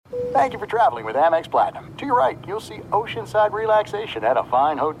Thank you for traveling with Amex Platinum. To your right, you'll see oceanside relaxation at a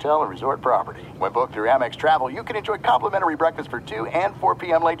fine hotel and resort property. When booked through Amex Travel, you can enjoy complimentary breakfast for 2 and 4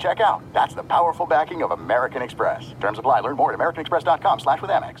 p.m. late checkout. That's the powerful backing of American Express. Terms apply. Learn more at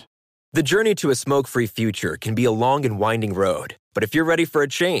americanexpress.com/withAmex. The journey to a smoke-free future can be a long and winding road. But if you're ready for a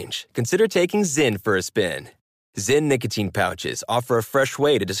change, consider taking Zyn for a spin. Zyn nicotine pouches offer a fresh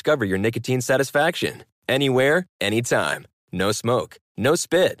way to discover your nicotine satisfaction. Anywhere, anytime. No smoke, no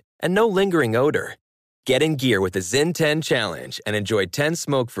spit, and no lingering odor. Get in gear with the Zyn 10 Challenge and enjoy 10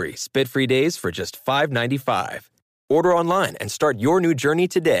 smoke-free, spit-free days for just $5.95. Order online and start your new journey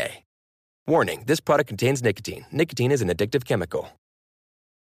today. Warning, this product contains nicotine. Nicotine is an addictive chemical.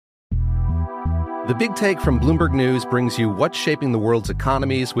 The Big Take from Bloomberg News brings you what's shaping the world's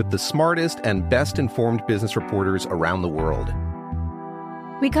economies with the smartest and best-informed business reporters around the world.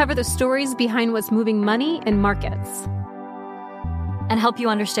 We cover the stories behind what's moving money and markets, and help you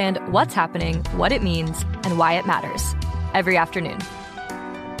understand what's happening, what it means, and why it matters every afternoon.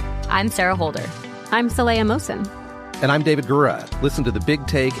 I'm Sarah Holder. I'm Saleha Mohsin. And I'm David Gura. Listen to The Big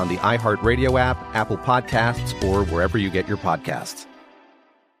Take on the iHeartRadio app, Apple Podcasts, or wherever you get your podcasts.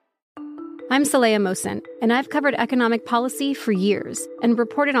 I'm Saleha Mohsin, and I've covered economic policy for years and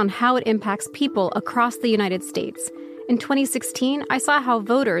reported on how it impacts people across the United States. In 2016, I saw how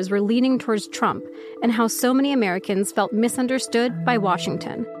voters were leaning towards Trump and how so many Americans felt misunderstood by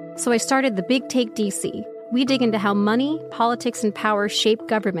Washington. So I started The Big Take DC. We dig into how money, politics, and power shape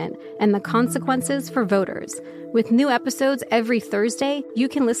government and the consequences for voters. With new episodes every Thursday, you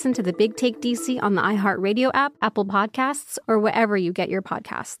can listen to The Big Take DC on the iHeartRadio app, Apple Podcasts, or wherever you get your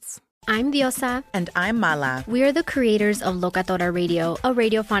podcasts. I'm Diosa. And I'm Mala. We are the creators of Locatora Radio, a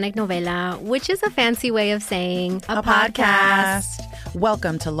radiophonic novela, which is a fancy way of saying a podcast.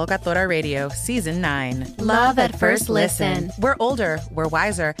 Welcome to Locatora Radio, Season 9. Love at first listen. We're older, we're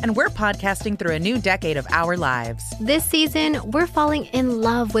wiser, and we're podcasting through a new decade of our lives. This season, we're falling in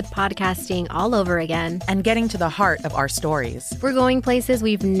love with podcasting all over again. And getting to the heart of our stories. We're going places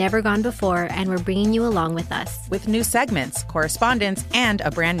we've never gone before, and we're bringing you along with us. With new segments, correspondence, and a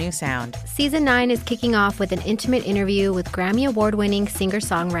brand new sound. Season 9 is kicking off with an intimate interview with Grammy Award-winning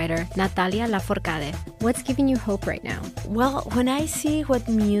singer-songwriter Natalia Lafourcade. What's giving you hope right now? Well, when I see what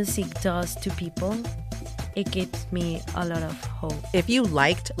music does to people, it gives me a lot of hope. If you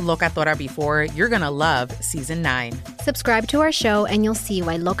liked Locatora before, you're going to love Season 9. Subscribe to our show and you'll see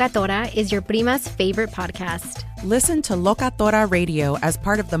why Locatora is your prima's favorite podcast. Listen to Locatora Radio as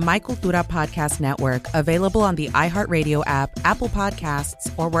part of the My Cultura Podcast Network, available on the iHeartRadio app, Apple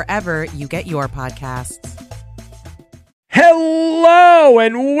Podcasts, or wherever you get your podcasts. Hello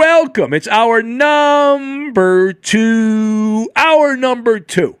and welcome. It's our number two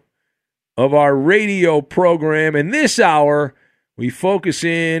of our radio program. In this hour, we focus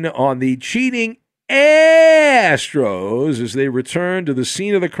in on the cheating Astros as they return to the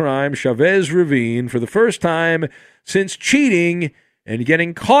scene of the crime, Chavez Ravine, for the first time since cheating and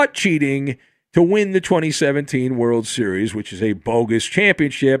getting caught cheating to win the 2017 World Series, which is a bogus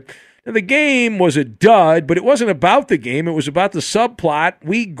championship. Now, the game was a dud, but it wasn't about the game. It was about the subplot.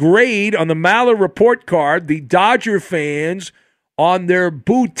 We grade on the Maller report card the Dodger fans on their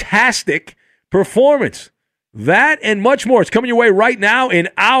bootastic performance. That and much more. It's coming your way right now in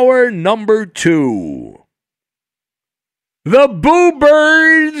hour number 2. The Boo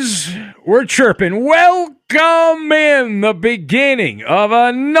Birds were chirping. Welcome in the beginning of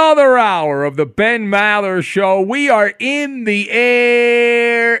another hour of the Ben Maller Show. We are in the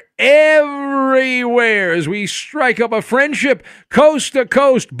air everywhere as we strike up a friendship coast to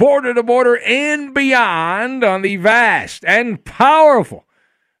coast, border to border, and beyond on the vast and powerful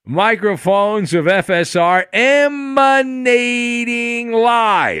microphones of FSR, emanating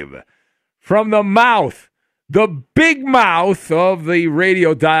live from the mouth, the big mouth of the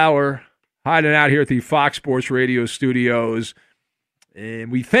radio dialer, hiding out here at the Fox Sports Radio studios.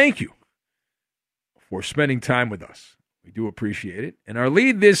 And we thank you for spending time with us. We do appreciate it. And our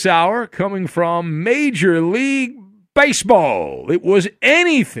lead this hour coming from Major League Baseball. It was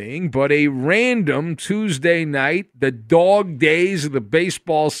anything but a random Tuesday night, the dog days of the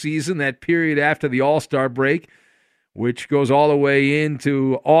baseball season, that period after the All-Star break, which goes all the way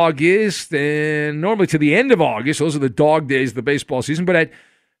into August and normally to the end of August. Those are the dog days of the baseball season. But at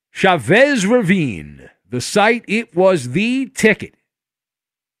Chavez Ravine, the site, it was the ticket.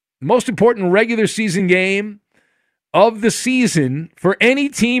 Most important regular season game of the season for any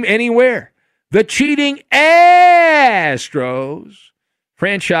team anywhere. The cheating Astros,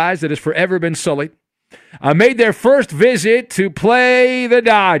 franchise that has forever been sullied made their first visit to play the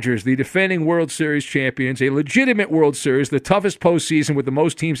Dodgers, the defending World Series champions, a legitimate World Series, the toughest postseason with the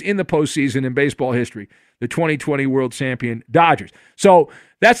most teams in the postseason in baseball history, the 2020 World Champion Dodgers. So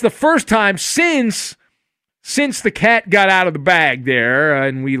that's the first time since the cat got out of the bag there,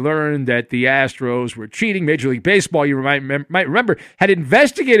 and we learned that the Astros were cheating. Major League Baseball, you might remember, had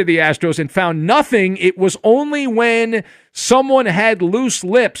investigated the Astros and found nothing. It was only when someone had loose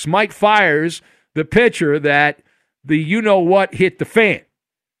lips, Mike Fiers, the pitcher, that the you-know-what hit the fan.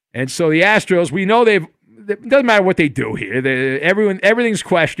 And so the Astros, we know it doesn't matter what they do here. Everything's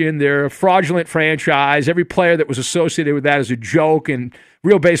questioned. They're a fraudulent franchise. Every player that was associated with that is a joke, and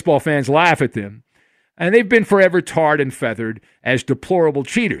real baseball fans laugh at them. And they've been forever tarred and feathered as deplorable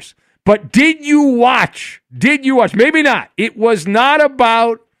cheaters. But did you watch? Maybe not. It was not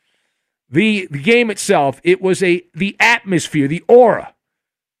about the game itself. It was the atmosphere, the aura,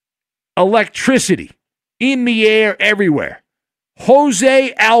 electricity in the air everywhere.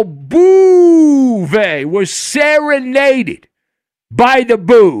 Jose Altuve was serenaded by the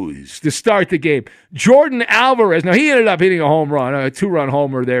boos to start the game. Jordan Alvarez, now he ended up hitting a home run, a 2-run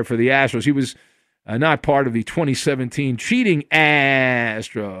homer there for the Astros. He was not part of the 2017 cheating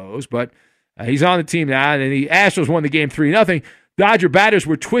Astros, but he's on the team now, and the Astros won the game 3-0. Dodger batters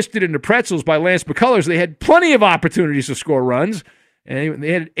were twisted into pretzels by Lance McCullers. They had plenty of opportunities to score runs, and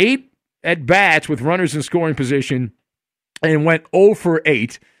they had 8 at-bats with runners in scoring position and went 0 for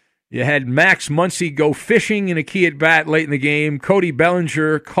 8. You had Max Muncy go fishing in a key at-bat late in the game. Cody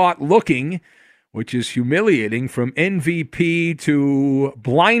Bellinger caught looking, which is humiliating, from MVP to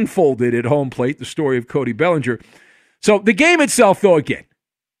blindfolded at home plate, the story of Cody Bellinger. So the game itself, though, again,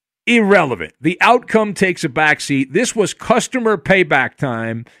 irrelevant. The outcome takes a backseat. This was customer payback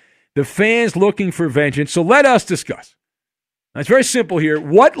time. The fans looking for vengeance. So let us discuss. Now, it's very simple here.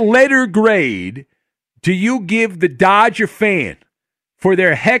 What letter grade do you give the Dodger fan for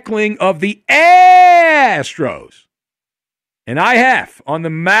their heckling of the Astros? And I have, on the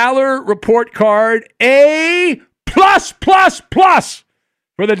Maller report card, A+++ for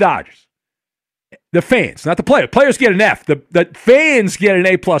the Dodgers. The fans, not the players. Players get an F. The fans get an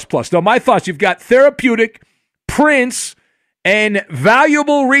A++. Now, my thoughts, you've got therapeutic, Prince, and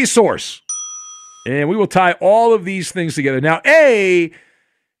valuable resource. And we will tie all of these things together. Now, A,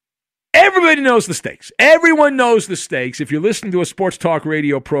 everybody knows the stakes. Everyone knows the stakes. If you're listening to a sports talk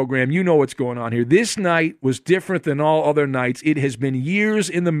radio program, you know what's going on here. This night was different than all other nights. It has been years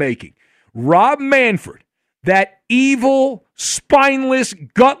in the making. Rob Manfred, that evil, spineless,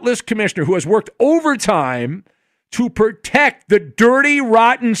 gutless commissioner who has worked overtime to protect the dirty,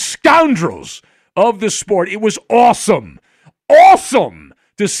 rotten scoundrels of the sport. It was awesome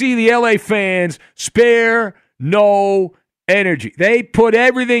to see the LA fans spare no energy. They put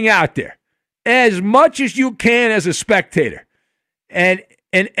everything out there as much as you can as a spectator. And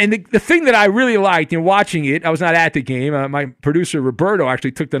the thing that I really liked in watching it, I was not at the game. My producer Roberto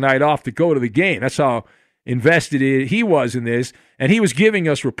actually took the night off to go to the game. That's how invested he was in this. And he was giving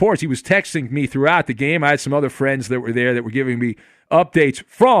us reports. He was texting me throughout the game. I had some other friends that were there that were giving me updates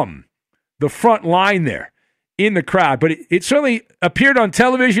from the front line there in the crowd. But it certainly appeared on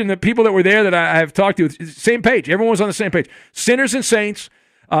television, the people that were there that I have talked to, same page. Everyone was on the same page. Sinners and saints,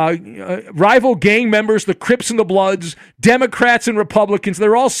 rival gang members, the Crips and the Bloods, Democrats and Republicans,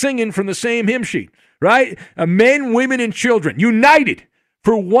 they're all singing from the same hymn sheet, right? Men, women, and children, united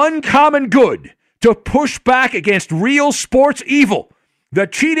for one common good, to push back against real sports evil, the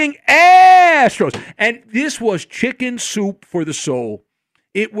cheating Astros. And this was chicken soup for the soul.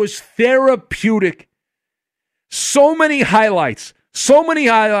 It was therapeutic. So many highlights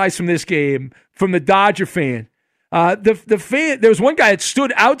from this game from the Dodger fan. The fan. There was one guy that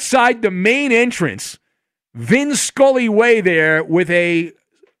stood outside the main entrance, Vin Scully way there, with a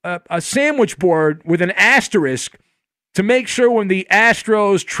sandwich board with an asterisk to make sure when the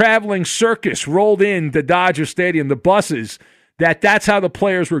Astros traveling circus rolled into Dodger Stadium, the buses, that's how the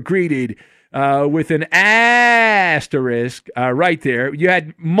players were greeted, with an asterisk right there. You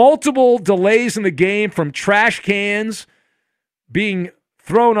had multiple delays in the game from trash cans being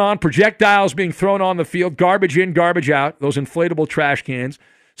thrown on, projectiles being thrown on the field, garbage in, garbage out, those inflatable trash cans.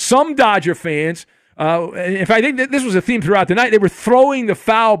 Some Dodger fans, if I think that this was a theme throughout the night, they were throwing the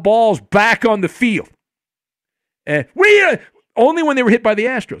foul balls back on the field. Only when they were hit by the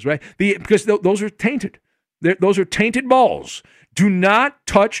Astros, right? Because those are tainted. Those are tainted balls. Do not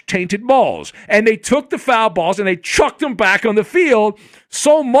touch tainted balls. And they took the foul balls and they chucked them back on the field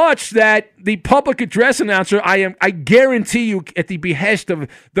so much that the public address announcer, I guarantee you, at the behest of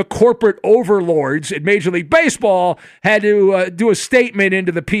the corporate overlords at Major League Baseball, had to do a statement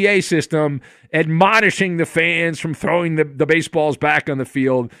into the PA system admonishing the fans from throwing the baseballs back on the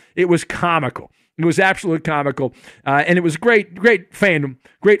field. It was comical. It was absolutely comical, and it was great fandom.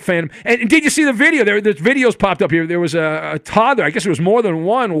 And did you see the video? There's videos popped up here. There was a toddler, I guess it was more than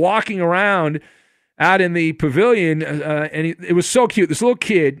one, walking around out in the pavilion, and it was so cute. This little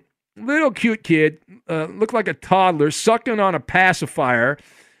cute kid, looked like a toddler, sucking on a pacifier.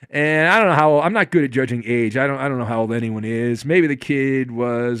 And I don't know how. I'm not good at judging age. I don't know how old anyone is. Maybe the kid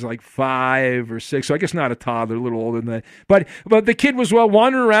was like 5 or 6, so I guess not a toddler, a little older than that. But the kid was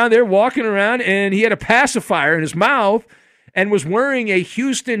wandering around there, walking around, and he had a pacifier in his mouth and was wearing a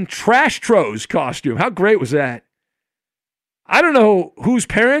Houston Trastros costume. How great was that? I don't know whose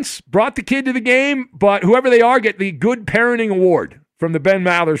parents brought the kid to the game, but whoever they are get the Good Parenting Award from the Ben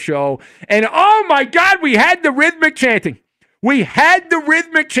Maller Show. And oh my God, we had the rhythmic chanting.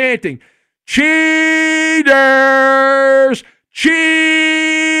 Cheaters!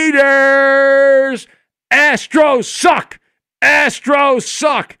 Cheaters! Astros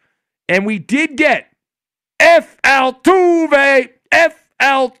suck! And we did get F. Altuve,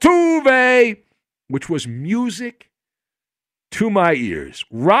 which was music to my ears.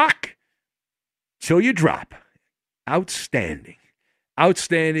 Rock till you drop. Outstanding.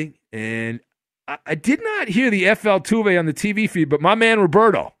 And I did not hear the F. Altuve on the TV feed, but my man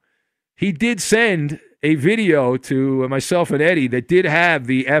Roberto, he did send a video to myself and Eddie that did have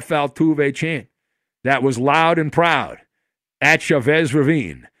the F. Altuve chant. That was loud and proud at Chavez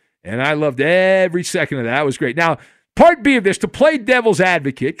Ravine. And I loved every second of that. That was great. Now, part B of this, to play devil's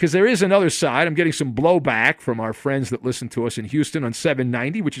advocate, because there is another side. I'm getting some blowback from our friends that listen to us in Houston on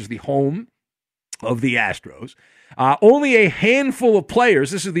 790, which is the home of the Astros. Only a handful of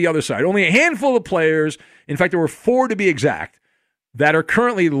players, this is the other side, only a handful of players, in fact, there were 4 to be exact, that are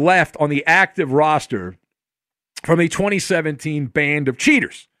currently left on the active roster from the 2017 band of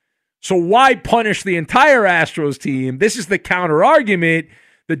cheaters. So why punish the entire Astros team? This is the counter argument,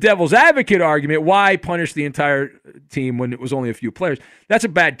 the devil's advocate argument. Why punish the entire team when it was only a few players? That's a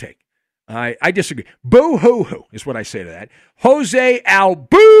bad take. I disagree. Boo-hoo-hoo is what I say to that. Jose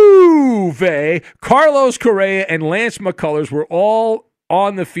Altuve, Carlos Correa, and Lance McCullers were all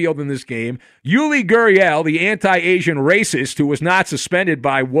on the field in this game. Yuli Gurriel, the anti-Asian racist who was not suspended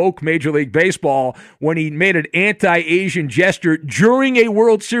by woke Major League Baseball when he made an anti-Asian gesture during a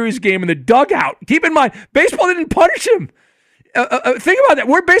World Series game in the dugout. Keep in mind, baseball didn't punish him. Think about that.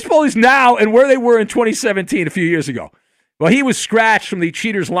 Where baseball is now and where they were in 2017 a few years ago. Well, he was scratched from the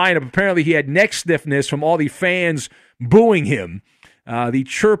Cheaters lineup. Apparently, he had neck stiffness from all the fans booing him, the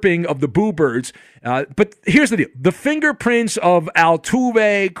chirping of the boo birds. But here's the deal. The fingerprints of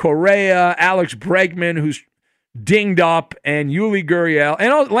Altuve, Correa, Alex Bregman, who's dinged up, and Yuli Gurriel,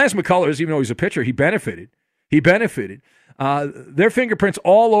 and Lance McCullers, even though he's a pitcher, he benefited. Their fingerprints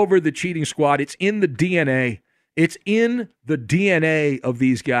all over the cheating squad. It's in the DNA. It's in the DNA of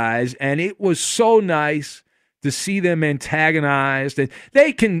these guys, and it was so nice to see them antagonized. And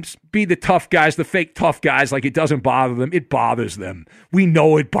they can be the tough guys, the fake tough guys, like it doesn't bother them. It bothers them. We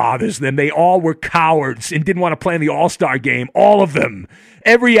know it bothers them. They all were cowards and didn't want to play in the All-Star game. All of them.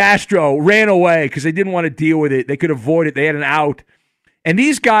 Every Astro ran away because they didn't want to deal with it. They could avoid it. They had an out. And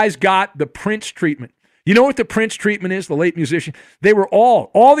these guys got the Prince treatment. You know what the Prince treatment is, the late musician? They were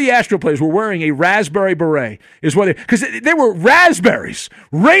all the Astro players were wearing a raspberry beret, is what because they were raspberries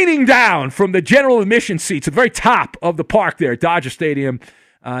raining down from the general admission seats at the very top of the park there at Dodger Stadium.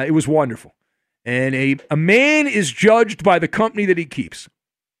 It was wonderful. And a man is judged by the company that he keeps.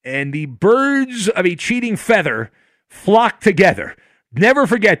 And the birds of a cheating feather flock together. Never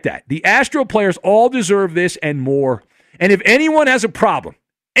forget that. The Astro players all deserve this and more. And if anyone has a problem,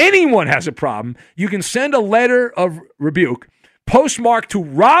 you can send a letter of rebuke postmarked to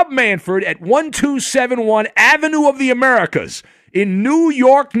Rob Manford at 1271 Avenue of the Americas in New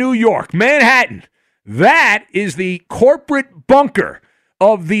York, Manhattan. That is the corporate bunker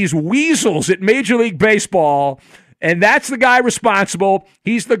of these weasels at Major League Baseball, and that's the guy responsible.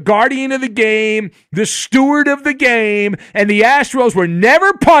 He's the guardian of the game, the steward of the game, and the Astros were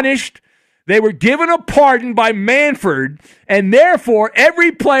never punished. They were given a pardon by Manford, and therefore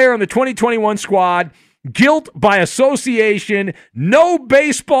every player on the 2021 squad, guilt by association, no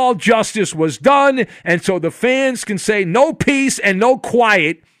baseball justice was done, and so the fans can say no peace and no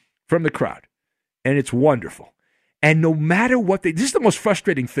quiet from the crowd. And it's wonderful. And no matter what this is the most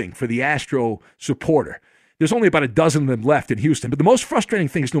frustrating thing for the Astro supporter. There's only about a dozen of them left in Houston. But the most frustrating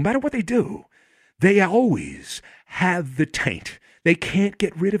thing is no matter what they do, they always have the taint. They can't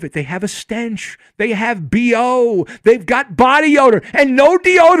get rid of it. They have a stench. They have BO. They've got body odor. And no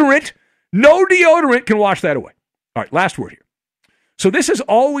deodorant can wash that away. All right, last word here. So this has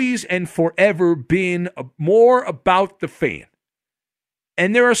always and forever been more about the fan.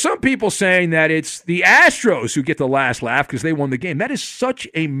 And there are some people saying that it's the Astros who get the last laugh because they won the game. That is such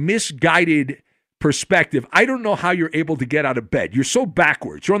a misguided perspective. I don't know how you're able to get out of bed. You're so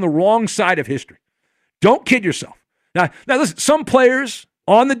backwards. You're on the wrong side of history. Don't kid yourself. Now listen, some players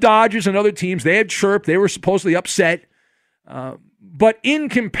on the Dodgers and other teams, they had chirped. They were supposedly upset. But in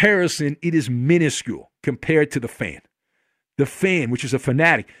comparison, it is minuscule compared to the fan. The fan, which is a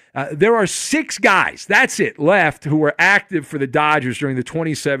fanatic. There are 6 guys, that's it, left who were active for the Dodgers during the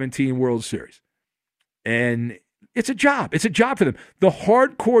 2017 World Series. And it's a job. It's a job for them. The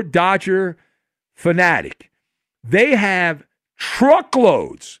hardcore Dodger fanatic, they have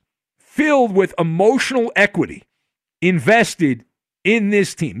truckloads filled with emotional equity invested in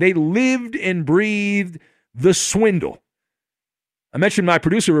this team. They lived and breathed the swindle. I mentioned my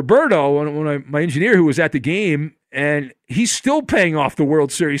producer, Roberto, my engineer who was at the game, and he's still paying off the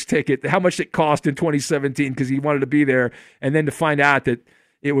World Series ticket, how much it cost in 2017 because he wanted to be there, and then to find out that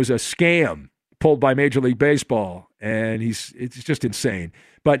it was a scam pulled by Major League Baseball, and it's just insane.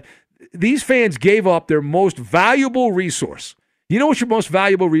 But these fans gave up their most valuable resource. You know what your most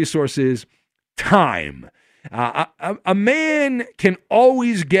valuable resource is? Time. A man can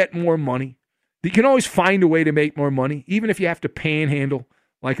always get more money. He can always find a way to make more money, even if you have to panhandle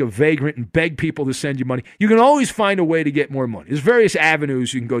like a vagrant and beg people to send you money. You can always find a way to get more money. There's various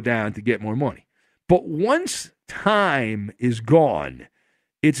avenues you can go down to get more money. But once time is gone,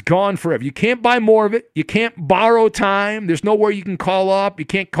 it's gone forever. You can't buy more of it. You can't borrow time. There's nowhere you can call up. You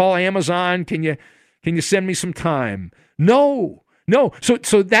can't call Amazon. Can you send me some time? No.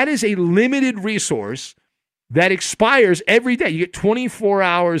 So that is a limited resource that expires every day. You get 24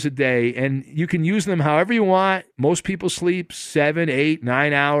 hours a day, and you can use them however you want. Most people sleep 7, 8,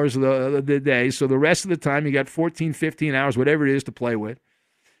 9 hours of the day. So the rest of the time, you got 14, 15 hours, whatever it is, to play with.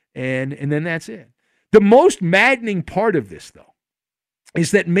 And then that's it. The most maddening part of this, though,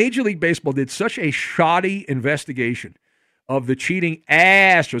 is that Major League Baseball did such a shoddy investigation of the cheating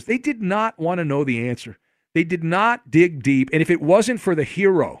Astros. They did not want to know the answer. They did not dig deep. And if it wasn't for the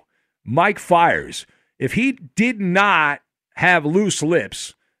hero, Mike Fiers, if he did not have loose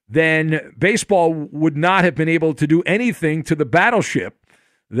lips, then baseball would not have been able to do anything to the battleship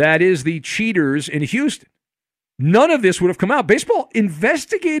that is the cheaters in Houston. None of this would have come out. Baseball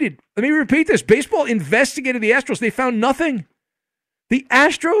investigated. Let me repeat this. Baseball investigated the Astros. They found nothing. The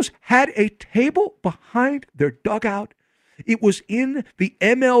Astros had a table behind their dugout. It was in the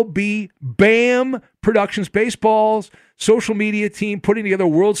MLB BAM Productions Baseball's social media team putting together a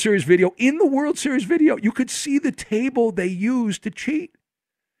World Series video. In the World Series video, you could see the table they used to cheat.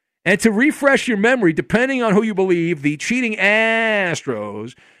 And to refresh your memory, depending on who you believe, the cheating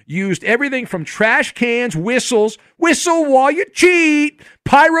Astros used everything from trash cans, whistles, whistle while you cheat,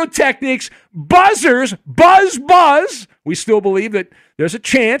 pyrotechnics, buzzers, buzz. We still believe that there's a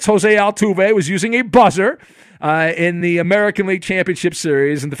chance Jose Altuve was using a buzzer in the American League Championship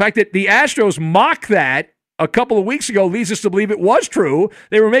Series. And the fact that the Astros mocked that a couple of weeks ago leads us to believe it was true.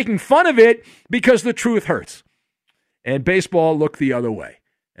 They were making fun of it because the truth hurts. And baseball looked the other way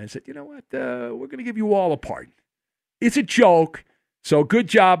and said, you know what, we're going to give you all a pardon. It's a joke. So good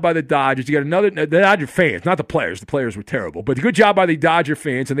job by the Dodgers. You got the Dodger fans, not the players. The players were terrible. But good job by the Dodger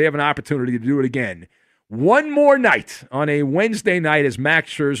fans, and they have an opportunity to do it again. One more night on a Wednesday night as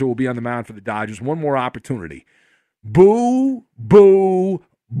Max Scherzer will be on the mound for the Dodgers. One more opportunity. Boo, boo,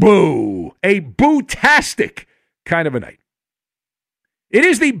 boo. A boo-tastic kind of a night. It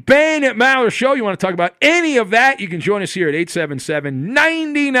is the Ben Maller Show. You want to talk about any of that, you can join us here at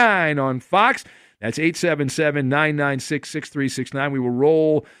 877-99 on Fox. That's 877-996-6369. We will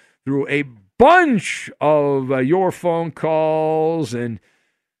roll through a bunch of your phone calls, and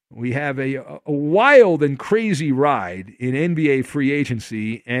we have a wild and crazy ride in NBA free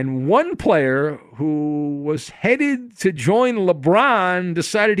agency. And one player who was headed to join LeBron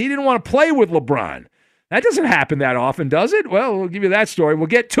decided he didn't want to play with LeBron. That doesn't happen that often, does it? Well, we'll give you that story. We'll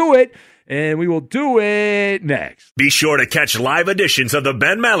get to it, and we will do it next. Be sure to catch live editions of the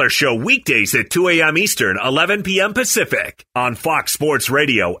Ben Maller Show weekdays at 2 a.m. Eastern, 11 p.m. Pacific on Fox Sports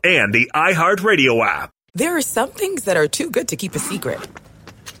Radio and the iHeartRadio app. There are some things that are too good to keep a secret.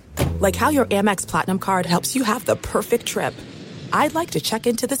 Like how your Amex Platinum card helps you have the perfect trip. I'd like to check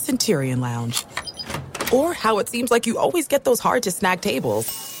into the Centurion Lounge. Or how it seems like you always get those hard-to-snag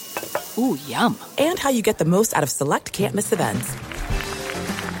tables. Ooh, yum. And how you get the most out of select can't-miss events.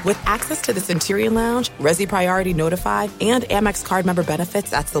 With access to the Centurion Lounge, Resi Priority Notified, and Amex card member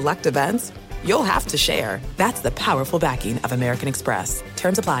benefits at select events, you'll have to share. That's the powerful backing of American Express.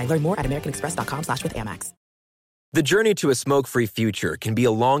 Terms apply. Learn more at americanexpress.com/withAmex. The journey to a smoke-free future can be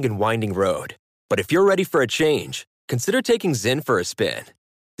a long and winding road. But if you're ready for a change, consider taking Zyn for a spin.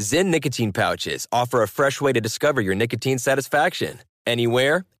 Zyn nicotine pouches offer a fresh way to discover your nicotine satisfaction.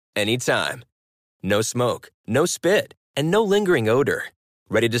 Anywhere, anytime. No smoke, no spit, and no lingering odor.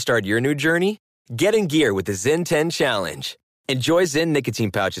 Ready to start your new journey? Get in gear with the Zyn 10 Challenge. Enjoy Zyn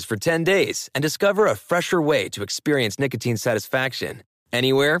nicotine pouches for 10 days and discover a fresher way to experience nicotine satisfaction.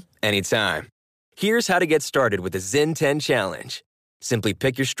 Anywhere, anytime. Here's how to get started with the Zyn 10 Challenge. Simply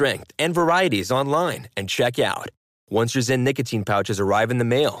pick your strength and varieties online and check out. Once your Zyn nicotine pouches arrive in the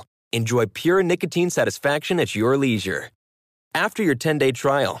mail, enjoy pure nicotine satisfaction at your leisure. After your 10-day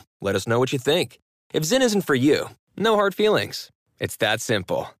trial, let us know what you think. If Zyn isn't for you, no hard feelings. It's that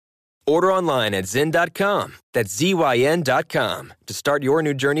simple. Order online at Zyn.com, that's ZYN.com, to start your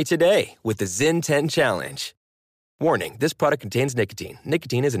new journey today with the Zyn 10 Challenge. Warning, this product contains nicotine.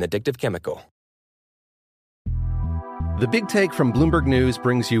 Nicotine is an addictive chemical. The Big Take from Bloomberg News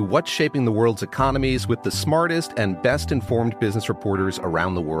brings you what's shaping the world's economies with the smartest and best-informed business reporters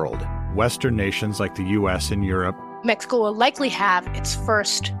around the world. Western nations like the U.S. and Europe. Mexico will likely have its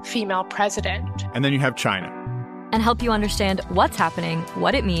first female president. And then you have China. And help you understand what's happening,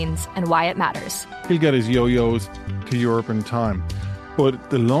 what it means, and why it matters. He'll get his yo-yos to Europe in time.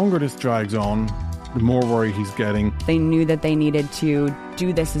 But the longer this drags on, the more worry he's getting. They knew that they needed to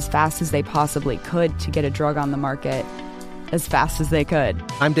do this as fast as they possibly could to get a drug on the market as fast as they could.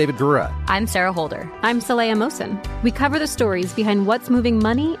 I'm David Gura. I'm Sarah Holder. I'm Saleha Mohsen. We cover the stories behind what's moving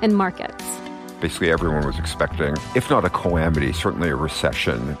money and markets. Basically, everyone was expecting, if not a calamity, certainly a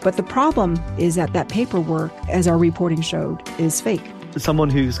recession. But the problem is that paperwork, as our reporting showed, is fake. As someone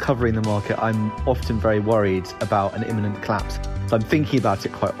who's covering the market, I'm often very worried about an imminent collapse. So I'm thinking about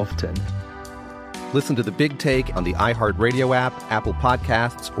it quite often. Listen to The Big Take on the iHeartRadio app, Apple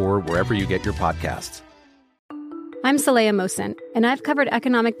Podcasts, or wherever you get your podcasts. I'm Saleha Mohsen, and I've covered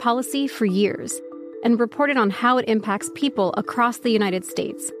economic policy for years and reported on how it impacts people across the United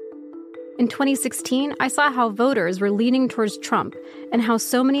States. In 2016, I saw how voters were leaning towards Trump and how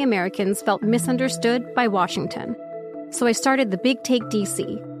so many Americans felt misunderstood by Washington. So I started The Big Take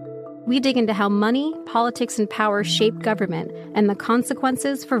DC. We dig into how money, politics, and power shape government and the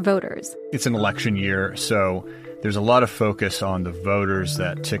consequences for voters. It's an election year, so there's a lot of focus on the voters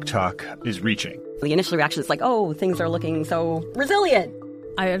that TikTok is reaching. The initial reaction is like, oh, things are looking so resilient.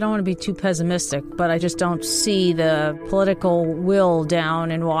 I don't want to be too pessimistic, but I just don't see the political will down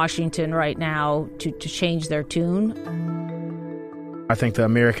in Washington right now to change their tune. I think the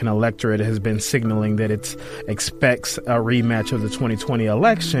American electorate has been signaling that it expects a rematch of the 2020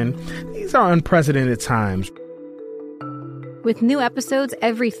 election. These are unprecedented times. With new episodes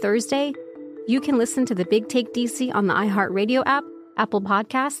every Thursday, you can listen to The Big Take DC on the iHeartRadio app, Apple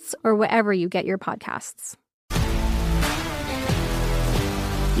Podcasts, or wherever you get your podcasts.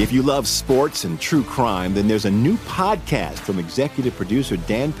 If you love sports and true crime, then there's a new podcast from executive producer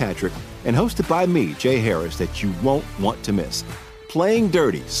Dan Patrick and hosted by me, Jay Harris, that you won't want to miss. Playing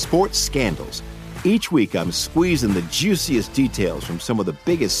Dirty: Sports Scandals. Each week, I'm squeezing the juiciest details from some of the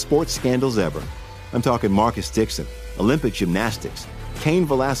biggest sports scandals ever. I'm talking Marcus Dixon, Olympic gymnastics, Cain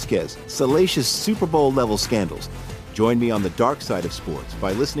Velasquez, salacious Super Bowl-level scandals. Join me on the dark side of sports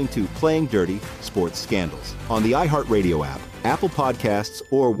by listening to Playing Dirty: Sports Scandals on the iHeartRadio app, Apple Podcasts,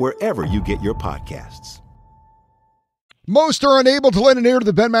 or wherever you get your podcasts. Most are unable to lend an ear to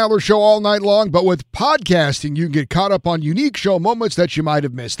the Ben Maller Show all night long, but with podcasting, you can get caught up on unique show moments that you might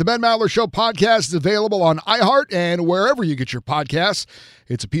have missed. The Ben Maller Show podcast is available on iHeart and wherever you get your podcasts.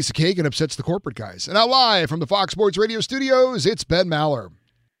 It's a piece of cake and upsets the corporate guys. And now live from the Fox Sports Radio studios, it's Ben Maller.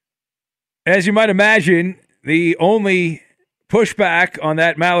 As you might imagine, the only pushback on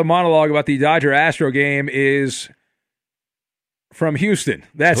that Maller monologue about the Dodger-Astro game is from Houston.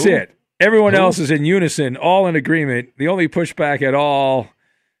 That's it. Everyone else is in unison, all in agreement. The only pushback at all,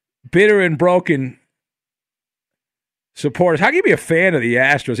 bitter and broken supporters. How can you be a fan of the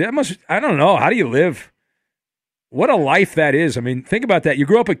Astros? I don't know. How do you live? What a life that is. I mean, think about that. You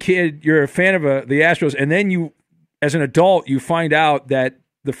grew up a kid, you're a fan of the Astros, and then you, as an adult, you find out that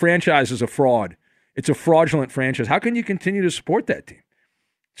the franchise is a fraud. It's a fraudulent franchise. How can you continue to support that team?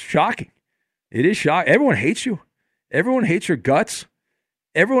 It's shocking. It is shocking. Everyone hates you. Everyone hates your guts.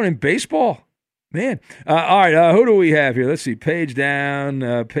 Everyone in baseball Man. All right, who do we have here? Let's see. Page down.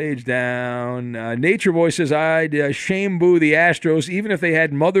 Nature Boy says, I'd shame boo the Astros even if they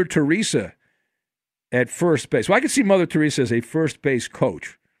had Mother Teresa at first base. Well, I could see Mother Teresa as a first base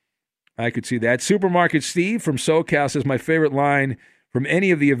coach. I could see that. Supermarket Steve from SoCal says, my favorite line from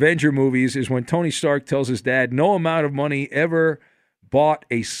any of the Avenger movies is when Tony Stark tells his dad, no amount of money ever bought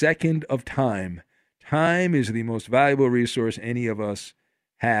a second of time. Time is the most valuable resource any of us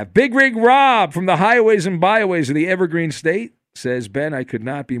have. Big Rig Rob from the highways and byways of the Evergreen State says, Ben, I could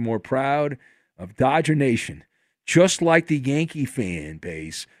not be more proud of Dodger Nation. Just like the Yankee fan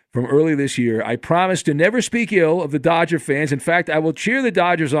base from early this year, I promise to never speak ill of the Dodger fans. In fact, I will cheer the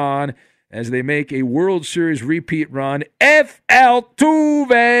Dodgers on as they make a World Series repeat run. F.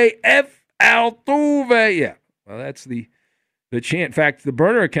 Altuve! F. Altuve! Yeah, well, that's the chant. In fact, the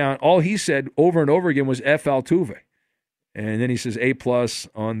burner account, all he said over and over again was F. Altuve. And then he says A+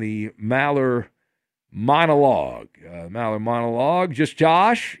 on the Maller monologue. Just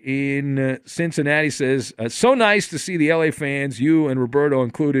Josh in Cincinnati says, so nice to see the LA fans, you and Roberto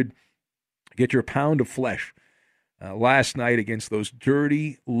included, get your pound of flesh last night against those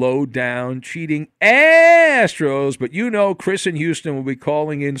dirty, low-down, cheating Astros. But you know Chris in Houston will be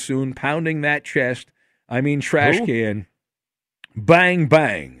calling in soon, pounding that chest. I mean trash can. Bang,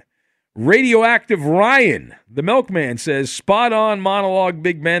 bang. Radioactive Ryan, the milkman, says, spot on monologue,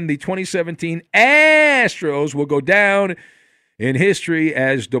 Big Ben. The 2017 Astros will go down in history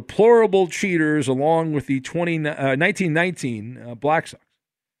as deplorable cheaters along with the 1919 Black Sox.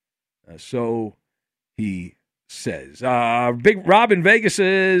 So he says. Big Rob in Vegas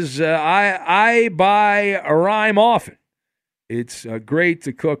says, I buy a rhyme often. It's great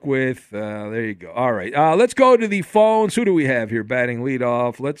to cook with. There you go. All right. Let's go to the phones. Who do we have here batting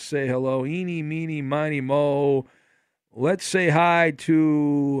leadoff? Let's say hello. Eeny, meeny, miny, mo. Let's say hi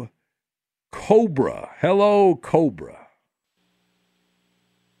to Cobra. Hello, Cobra.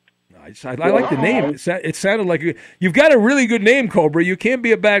 I like the name. It sounded like you've got a really good name, Cobra. You can't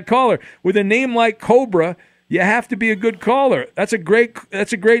be a bad caller. With a name like Cobra, you have to be a good caller. That's a great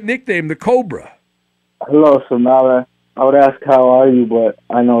nickname, the Cobra. Hello, Sonala. I would ask how are you, but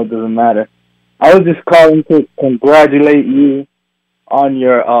I know it doesn't matter. I was just calling to congratulate you on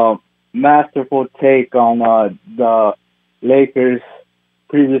your masterful take on the Lakers'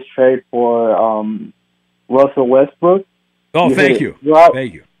 previous trade for Russell Westbrook. Oh, thank you.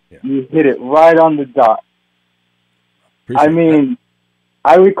 Thank you. Yeah. You hit it right on the dot.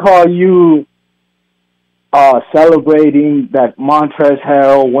 I recall you celebrating that Montrezl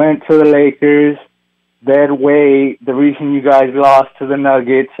Harrell went to the Lakers. That way, the reason you guys lost to the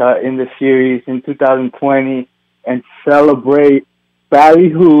Nuggets in the series in 2020, and celebrate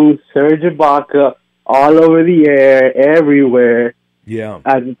Ballyhoo, Serge Ibaka, all over the air, everywhere,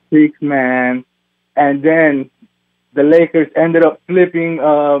 as a freak man. And then the Lakers ended up flipping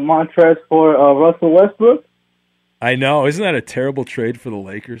Montrezl for Russell Westbrook. I know. Isn't that a terrible trade for the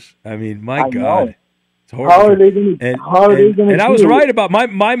Lakers? I mean, my God. Know. How are they going to And I was right about my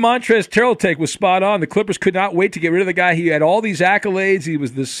Montrezl Harrell take was spot on. The Clippers could not wait to get rid of the guy. He had all these accolades. He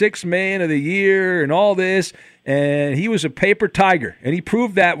was the sixth man of the year and all this. And he was a paper tiger. And he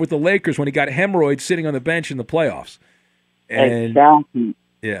proved that with the Lakers when he got hemorrhoids sitting on the bench in the playoffs. And, exactly.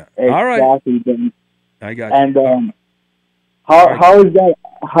 Yeah. Exactly. All right. Ben. I got you. And how is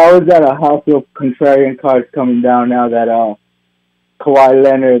that a house of contrarian cards coming down now that Kawhi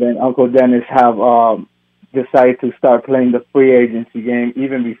Leonard and Uncle Dennis have decided to start playing the free agency game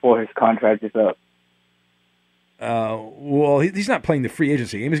even before his contract is up? Well, he's not playing the free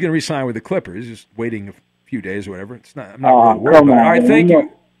agency game. He's going to re-sign with the Clippers. He's just waiting a few days or whatever. I'm not really worried about it. All right, thank you.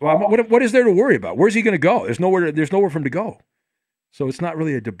 Well, what is there to worry about? Where's he going to go? There's nowhere for him to go. So it's not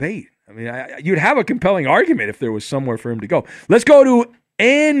really a debate. I mean, you'd have a compelling argument if there was somewhere for him to go. Let's go to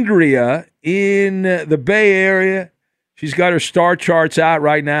Andrea in the Bay Area. She's got her star charts out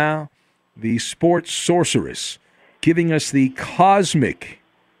right now. The sports sorceress, giving us the cosmic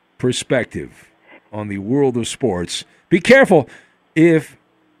perspective on the world of sports. Be careful.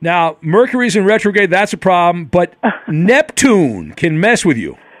 Now, Mercury's in retrograde, that's a problem, but Neptune can mess with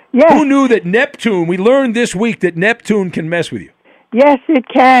you. Yes. Who knew that Neptune, we learned this week that Neptune can mess with you. Yes, it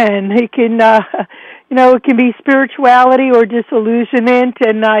can. It can, it can be spirituality or disillusionment,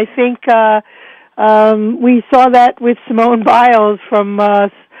 and I think we saw that with Simone Biles from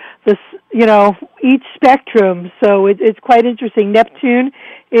each spectrum. So it's quite interesting. Neptune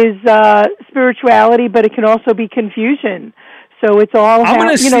is spirituality, but it can also be confusion. So it's all. I'm going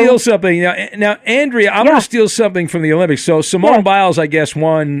to steal something now, Andrea. I'm going to steal something from the Olympics. So Simone Biles, I guess,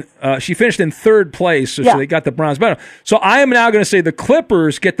 won. She finished in third place, so they got the bronze medal. So I am now going to say the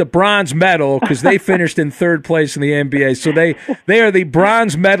Clippers get the bronze medal because they finished in third place in the NBA. So they are the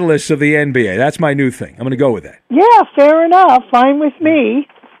bronze medalists of the NBA. That's my new thing. I'm going to go with that. Yeah, fair enough. Fine with me.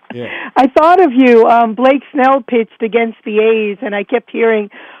 Yeah. I thought of you. Blake Snell pitched against the A's, and I kept hearing,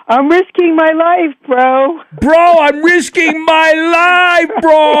 "I'm risking my life, bro." Bro, I'm risking my life,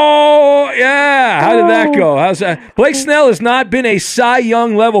 bro. Yeah. How did that go? How's that? Blake Snell has not been a Cy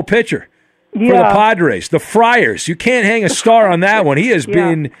Young level pitcher for the Padres. The Friars. You can't hang a star on that one. He has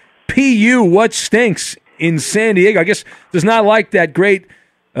been PU what stinks in San Diego. I guess does not like that great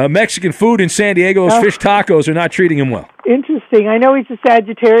Mexican food in San Diego. Those fish tacos are not treating him well. Interesting. I know he's a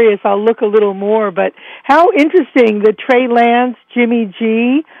Sagittarius. I'll look a little more, but how interesting the Trey Lance, Jimmy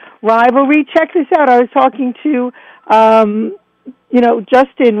G rivalry. Check this out. I was talking to,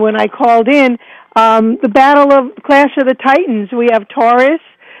 Justin when I called in. The battle of Clash of the Titans. We have Taurus,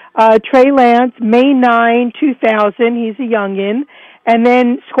 Trey Lance, May 9, 2000. He's a youngin. And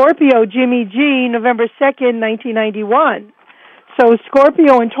then Scorpio, Jimmy G, November 2nd, 1991. So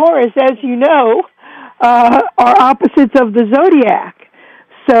Scorpio and Taurus, as you know, are opposites of the zodiac.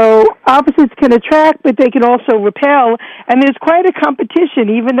 So opposites can attract, but they can also repel. And there's quite a competition,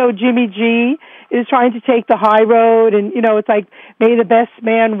 even though Jimmy G is trying to take the high road. And, it's like, may the best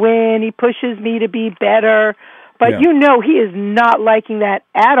man win. He pushes me to be better. But, he is not liking that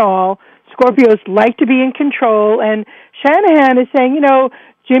at all. Scorpios like to be in control. And Shanahan is saying,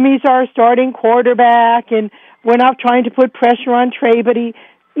 Jimmy's our starting quarterback, and we're not trying to put pressure on Trey, but he,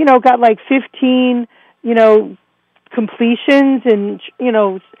 got like 15, completions and,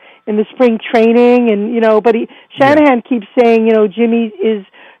 in the spring training. And, but Shanahan keeps saying, Jimmy is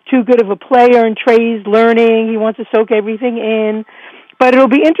too good of a player and Trey's learning. He wants to soak everything in. But it'll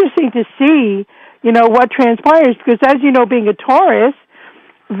be interesting to see, what transpires because, as you know, being a Taurus,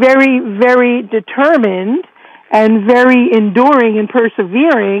 very, very determined and very enduring and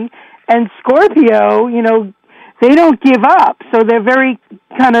persevering. And Scorpio, they don't give up. So they're very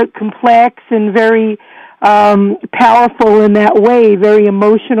kind of complex and very powerful in that way, very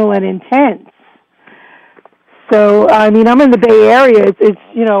emotional and intense. So, I'm in the Bay Area. It's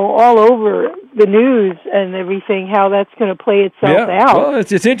all over the news and everything, how that's going to play itself out. Well,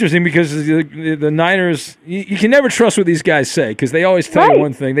 it's interesting because the Niners, you can never trust what these guys say because they always tell you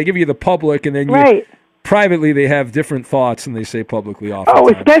one thing. They give you the public, and then privately they have different thoughts than they say publicly often. Oh,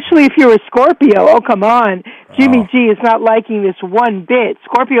 especially if you're a Scorpio. Oh, come on. Jimmy G is not liking this one bit.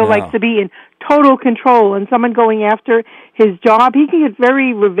 Scorpio likes to be in total control, and someone going after his job, he can get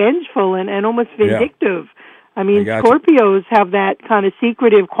very revengeful and almost vindictive. Scorpios have that kind of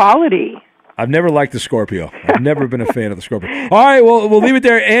secretive quality. I've never liked the Scorpio. I've never been a fan of the Scorpio. All right, well, we'll leave it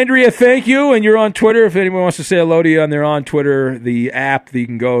there. Andrea, thank you. And you're on Twitter. If anyone wants to say hello to you, and they're on Twitter, the app that you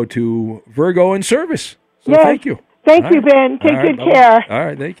can go to, Virgo in Service. So thank you. Thank you, Ben. Take good care. All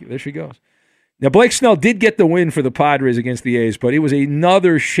right, thank you. There she goes. Now, Blake Snell did get the win for the Padres against the A's, but it was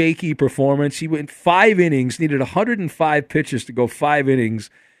another shaky performance. He went 5 innings, needed 105 pitches to go 5 innings,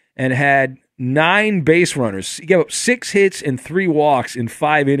 and had 9 base runners. He gave up 6 hits and 3 walks in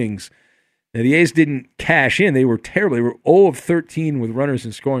 5 innings. Now, the A's didn't cash in. They were terrible. They were 0 of 13 with runners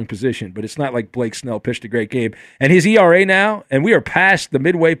in scoring position, but it's not like Blake Snell pitched a great game. And his ERA now, and we are past the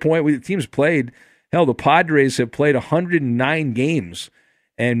midway point. The team's played. Hell, the Padres have played 109 games,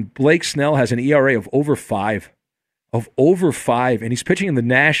 and Blake Snell has an ERA of over 5. And he's pitching in the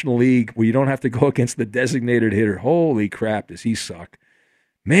National League where you don't have to go against the designated hitter. Holy crap, does he suck.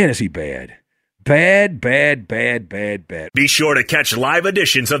 Man, is he bad. Bad. Be sure to catch live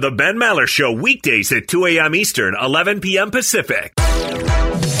editions of The Ben Maller Show weekdays at 2 a.m. Eastern, 11 p.m. Pacific.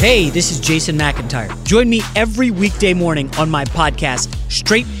 Hey, this is Jason McIntyre. Join me every weekday morning on my podcast,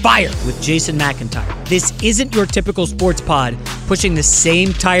 Straight Fire with Jason McIntyre. This isn't your typical sports pod pushing the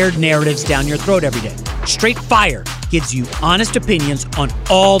same tired narratives down your throat every day. Straight Fire gives you honest opinions on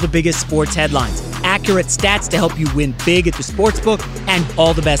all the biggest sports headlines, accurate stats to help you win big at the sportsbook, and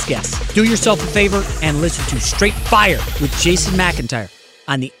all the best guests. Do yourself a favor and listen to Straight Fire with Jason McIntyre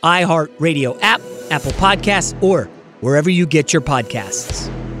on the iHeartRadio app, Apple Podcasts, or wherever you get your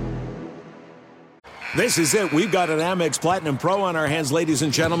podcasts. This is it. We've got an Amex Platinum Pro on our hands, ladies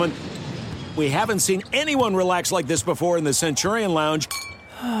and gentlemen. We haven't seen anyone relax like this before in the Centurion Lounge.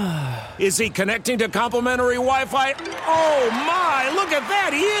 Is he connecting to complimentary Wi-Fi? Oh, my. Look at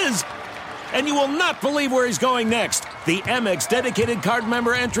that. He is. And you will not believe where he's going next. The Amex dedicated card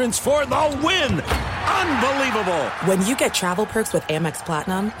member entrance for the win. Unbelievable. When you get travel perks with Amex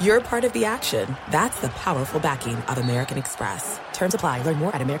Platinum, you're part of the action. That's the powerful backing of American Express. Terms apply. Learn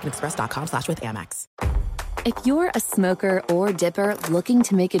more at americanexpress.com/withAmex. If you're a smoker or dipper looking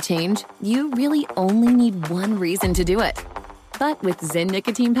to make a change, you really only need one reason to do it. But with Zyn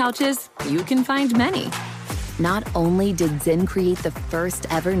nicotine pouches, you can find many. Not only did Zyn create the first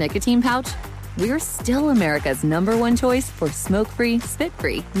ever nicotine pouch, we're still America's #1 choice for smoke-free,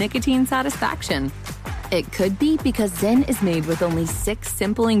 spit-free nicotine satisfaction. It could be because Zyn is made with only 6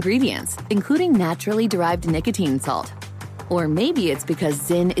 simple ingredients, including naturally derived nicotine salt. Or maybe it's because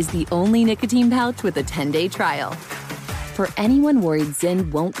Zyn is the only nicotine pouch with a 10-day trial. For anyone worried Zyn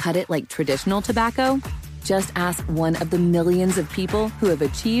won't cut it like traditional tobacco, just ask one of the millions of people who have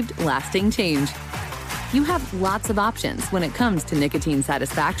achieved lasting change. You have lots of options when it comes to nicotine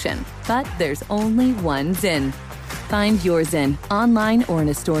satisfaction, but there's only one Zyn. Find your Zyn online or in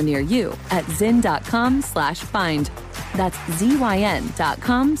a store near you at zyn.com/find. That's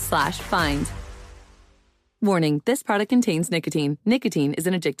ZYN.com/find. Warning, this product contains nicotine. Nicotine is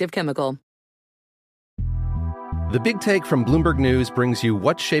an addictive chemical. The Big Take from Bloomberg News brings you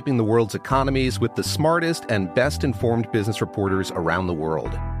what's shaping the world's economies with the smartest and best-informed business reporters around the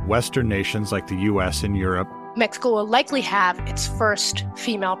world. Western nations like the U.S. and Europe. Mexico will likely have its first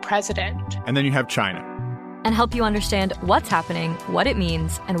female president. And then you have China. And help you understand what's happening, what it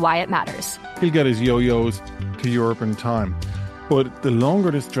means, and why it matters. He'll get his yo-yos to Europe in time. But the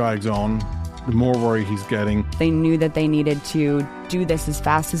longer this drags on, the more worry he's getting. They knew that they needed to do this as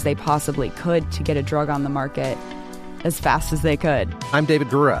fast as they possibly could to get a drug on the market as fast as they could. I'm David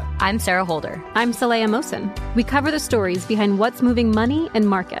Gura. I'm Sarah Holder. I'm Saleha Mohsin. We cover the stories behind what's moving money and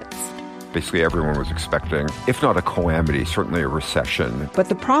markets. Basically, everyone was expecting, if not a calamity, certainly a recession. But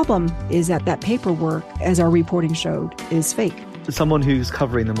the problem is that paperwork, as our reporting showed, is fake. As someone who's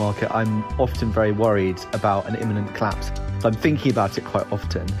covering the market, I'm often very worried about an imminent collapse. I'm thinking about it quite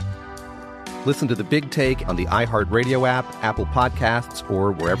often. Listen to The Big Take on the iHeartRadio app, Apple Podcasts,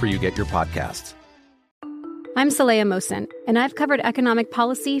 or wherever you get your podcasts. I'm Saleha Mohsin, and I've covered economic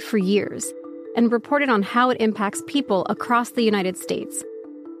policy for years and reported on how it impacts people across the United States.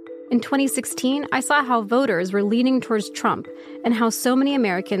 In 2016, I saw how voters were leaning towards Trump and how so many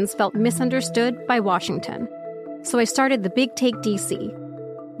Americans felt misunderstood by Washington. So I started The Big Take DC.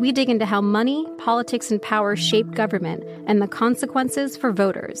 We dig into how money, politics, and power shape government and the consequences for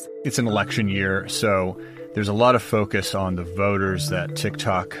voters. It's an election year, so there's a lot of focus on the voters that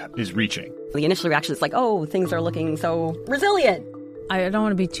TikTok is reaching. The initial reaction is like, oh, things are looking so resilient. I don't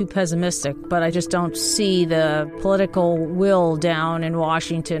want to be too pessimistic, but I just don't see the political will down in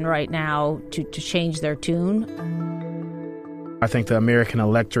Washington right now to change their tune. I think the American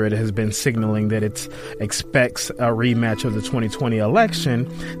electorate has been signaling that it expects a rematch of the 2020 election.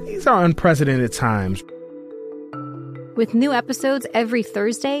 These are unprecedented times. With new episodes every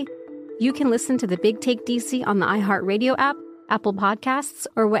Thursday, you can listen to The Big Take DC on the iHeartRadio app, Apple Podcasts,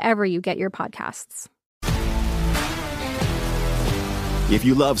 or wherever you get your podcasts. If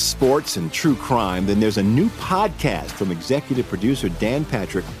you love sports and true crime, then there's a new podcast from executive producer Dan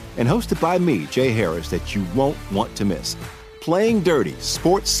Patrick and hosted by me, Jay Harris, that you won't want to miss. Playing Dirty: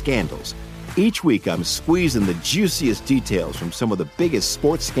 Sports Scandals. Each week, I'm squeezing the juiciest details from some of the biggest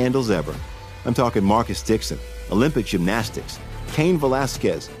sports scandals ever. I'm talking Marcus Dixon, Olympic gymnastics, Cain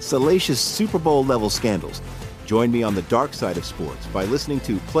Velasquez, salacious Super Bowl-level scandals. Join me on the dark side of sports by listening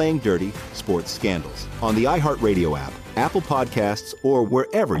to Playing Dirty: Sports Scandals on the iHeartRadio app, Apple Podcasts, or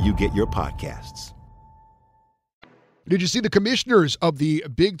wherever you get your podcasts. Did you see the commissioners of the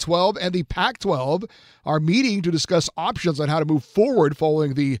Big 12 and the Pac-12 are meeting to discuss options on how to move forward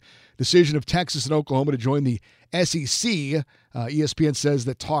following the decision of Texas and Oklahoma to join the SEC? ESPN says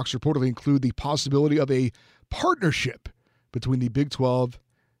that talks reportedly include the possibility of a partnership between the Big 12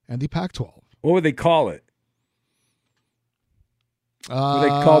 and the Pac-12. What would they call it? They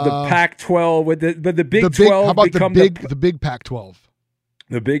called the Pac-12 but the Big 12. How about the big Pac-12?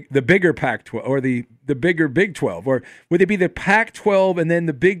 The bigger Pac-12 or the bigger Big 12, or would it be the Pac-12 and then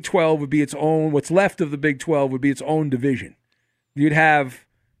the Big 12 would be its own? What's left of the Big 12 would be its own division. You'd have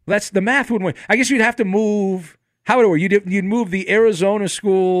the math wouldn't work. I guess you'd have to move. How would it work? You'd move the Arizona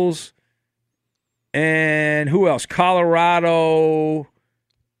schools and who else? Colorado.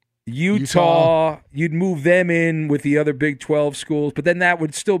 Utah, you'd move them in with the other Big 12 schools, but then that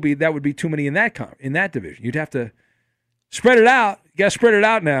would be too many in that division. You'd have to spread it out. You got to spread it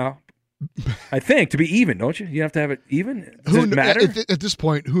out now, I think, to be even, don't you? You have to have it even. Does it matter? At this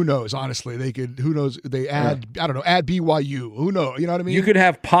point, who knows? Honestly, who knows? They add, I don't know, add BYU. Who knows? You know what I mean? You could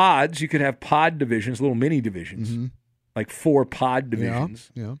have pods. You could have pod divisions, little mini divisions. Mm-hmm. like 4 pod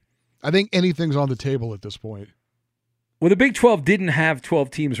divisions. Yeah. I think anything's on the table at this point. Well, the Big 12 didn't have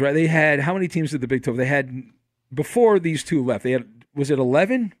 12 teams, right? They had, how many teams did the Big 12? They had, before these two left, they had, was it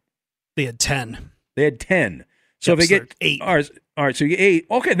 11? They had 10. They had 10. So if they get 8. All right, so you get 8.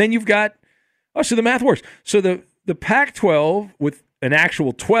 Okay, then you've got, so the math works. So the Pac-12 with an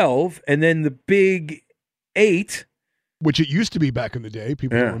actual 12, and then the Big 8. Which it used to be back in the day.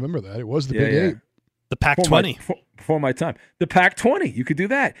 People don't remember that. It was the Big 8. The Pac-20. Before my time. The Pac-20. You could do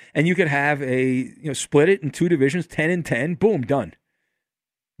that. And you could have split it in 2 divisions, 10 and 10. Boom, done.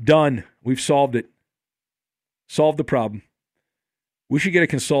 Done. We've solved it. Solved the problem. We should get a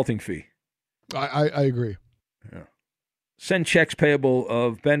consulting fee. I agree. Yeah. Send checks payable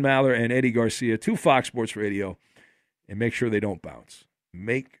of Ben Maller and Eddie Garcia to Fox Sports Radio and make sure they don't bounce.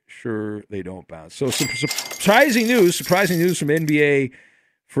 Make sure they don't bounce. So some surprising news from NBA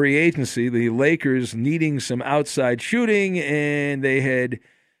free agency. The Lakers needing some outside shooting, and they had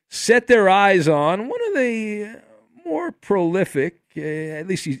set their eyes on one of the more prolific, at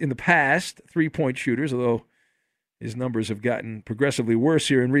least in the past, three-point shooters, although his numbers have gotten progressively worse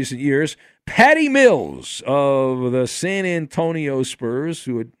here in recent years. Patty Mills of the San Antonio Spurs,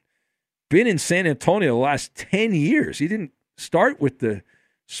 who had been in San Antonio the last 10 years. He didn't start with the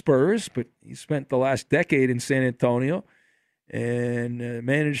Spurs, but he spent the last decade in San Antonio and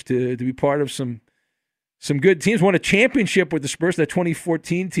managed to be part of some good teams. Won a championship with the Spurs, that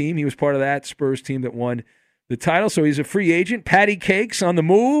 2014 team. He was part of that Spurs team that won the title. So he's a free agent. Patty Cakes on the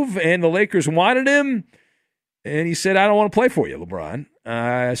move, and the Lakers wanted him. And he said, I don't want to play for you,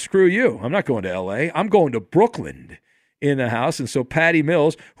 LeBron. Screw you. I'm not going to L.A. I'm going to Brooklyn in the house. And so Patty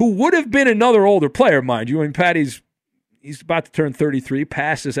Mills, who would have been another older player, mind you. I mean, he's about to turn 33,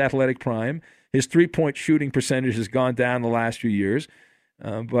 past his athletic prime. His three-point shooting percentage has gone down the last few years.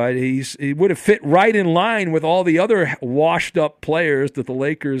 But he would have fit right in line with all the other washed-up players that the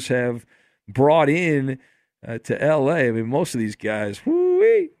Lakers have brought in to L.A. I mean, most of these guys,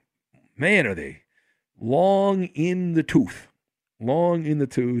 man, are they long in the tooth in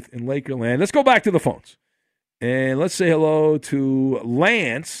Lakerland. Let's go back to the phones. And let's say hello to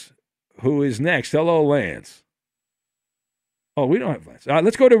Lance, who is next. Hello, Lance. Oh, we don't have Lance.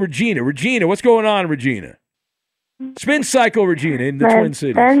 Let's go to Regina. Regina, what's going on, Regina? Spin Cycle Regina in the Twin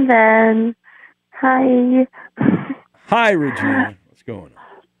Cities. Ben. Hi. Hi, Regina. What's going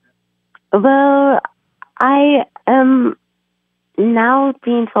on? Well, I am now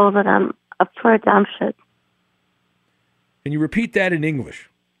being told that I'm up for adoption. Can you repeat that in English?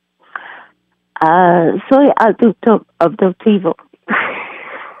 Soy adoptivo.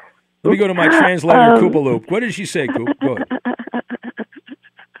 Let me go to my translator, Koopaloop. What did she say, Coop? Go ahead.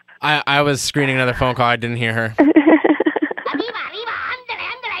 I was screening another phone call. I didn't hear her.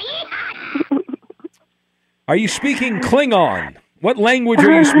 Are you speaking Klingon? What language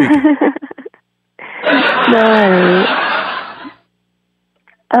are you speaking? No.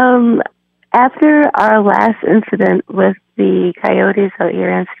 After our last incident with the coyotes out here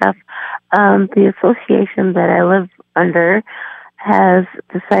and stuff, the association that I live under has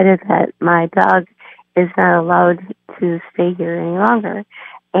decided that my dog is not allowed to stay here any longer.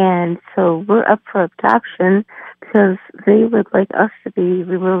 And so we're up for adoption because they would like us to be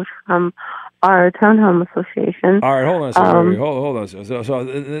removed from our townhome association. All right, hold on a second. Hold on. So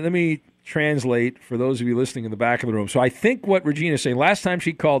let me translate for those of you listening in the back of the room. So I think what Regina is saying, last time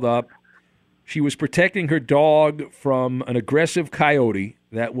she called up, she was protecting her dog from an aggressive coyote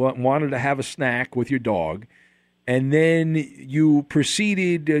that wanted to have a snack with your dog. And then you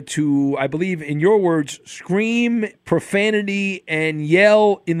proceeded to, I believe, in your words, scream profanity and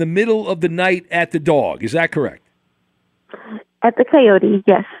yell in the middle of the night at the dog. Is that correct? At the coyote,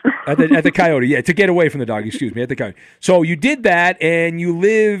 yes. At the coyote, yeah, to get away from the dog, excuse me, at the coyote. So you did that, and you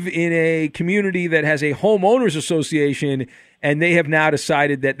live in a community that has a homeowners association, and they have now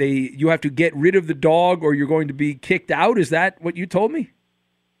decided that you have to get rid of the dog or you're going to be kicked out. Is that what you told me?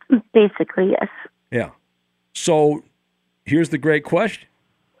 Basically, yes. Yeah. So here's the great question.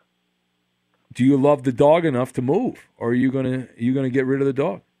 Do you love the dog enough to move, or are you gonna get rid of the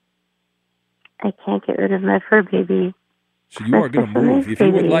dog? I can't get rid of my fur baby. So you are going to move. If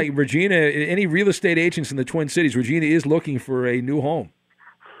you would like, Regina, any real estate agents in the Twin Cities, Regina is looking for a new home.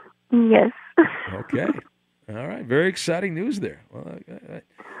 Yes. Okay. All right. Very exciting news there. Well,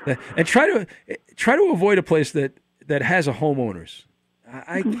 and try to avoid a place that has a homeowners.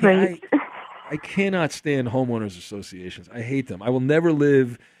 I cannot stand homeowners associations. I hate them. I will never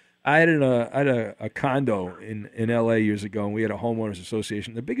live. I had a condo in L.A. years ago, and we had a homeowners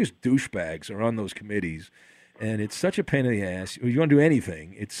association. The biggest douchebags are on those committees. And it's such a pain in the ass. You want to do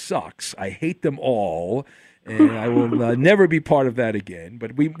anything, it sucks. I hate them all. And I will never be part of that again.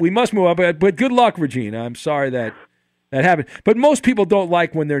 But we must move on. But good luck, Regina. I'm sorry that happened. But most people don't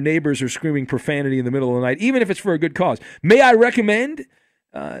like when their neighbors are screaming profanity in the middle of the night, even if it's for a good cause. May I recommend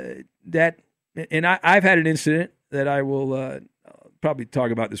that, and I've had an incident that I will probably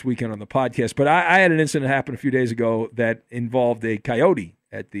talk about this weekend on the podcast, but I had an incident happen a few days ago that involved a coyote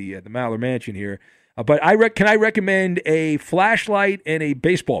at the Maller Mansion here. But can I recommend a flashlight and a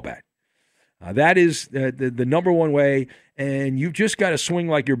baseball bat? That is the number one way, and you've just got to swing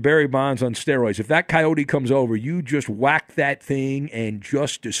like you're Barry Bonds on steroids. If that coyote comes over, you just whack that thing and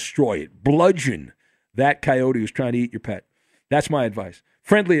just destroy it. Bludgeon that coyote who's trying to eat your pet. That's my advice.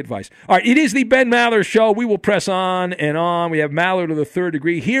 Friendly advice. All right, it is the Ben Maller Show. We will press on and on. We have Maller to the third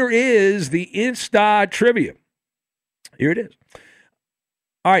degree. Here is the Insta trivia. Here it is.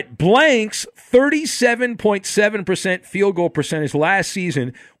 All right, Blank's 37.7% field goal percentage last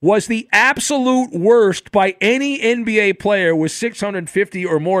season was the absolute worst by any NBA player with 650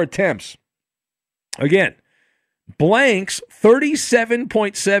 or more attempts. Again, Blank's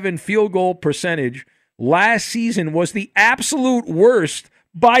 37.7 field goal percentage last season was the absolute worst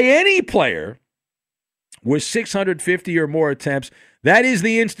by any player with 650 or more attempts. That is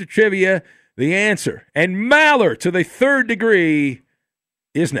the Insta trivia, the answer. And Maller to the third degree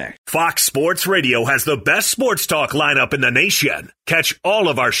is next. Fox Sports Radio has the best sports talk lineup in the nation. Catch all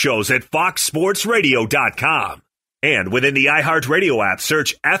of our shows at foxsportsradio.com. And within the iHeartRadio app,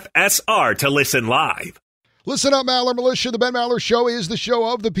 search FSR to listen live. Listen up, Maller Militia. The Ben Maller Show is the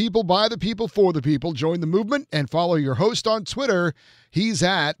show of the people, by the people, for the people. Join the movement and follow your host on Twitter. He's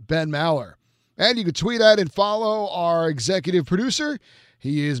at Ben Maller. And you can tweet at and follow our executive producer.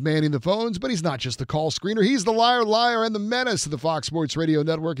 He is manning the phones, but he's not just the call screener. He's the liar, and the menace of the Fox Sports Radio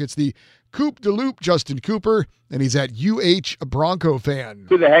Network. It's the Coop de Loop, Justin Cooper, and he's at UH Bronco fan.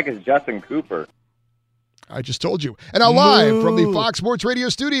 Who the heck is Justin Cooper? I just told you. And now live from the Fox Sports Radio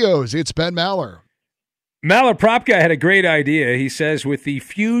studios, it's Ben Maller. Maller Prop Guy had a great idea. He says with the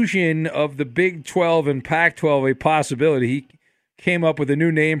fusion of the Big 12 and Pac-12 a possibility, he came up with a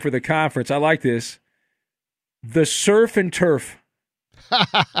new name for the conference. I like this. The Surf and Turf.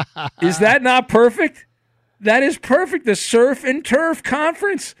 Is that not perfect? That is perfect. The Surf and Turf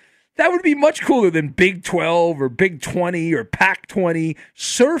Conference. That would be much cooler than Big 12 or Big 20 or Pac-20.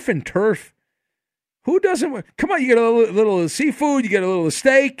 Surf and Turf. Who doesn't want? Come on, you get a little seafood, you get a little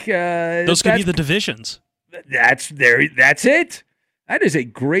steak. Those could be the divisions. That's it. That is a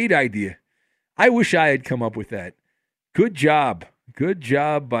great idea. I wish I had come up with that. Good job. Good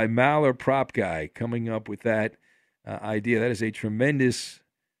job by Maller Prop Guy coming up with that idea. That is a tremendous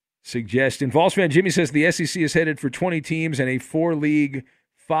suggestion. Vols fan Jimmy says the SEC is headed for 20 teams and a four-league,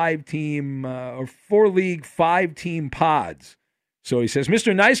 five-team pods. So he says,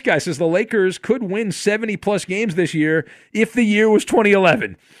 Mr. Nice Guy says the Lakers could win 70-plus games this year if the year was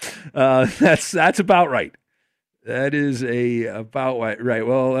 2011. That's about right. That is about right.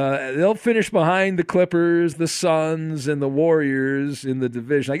 Well, they'll finish behind the Clippers, the Suns, and the Warriors in the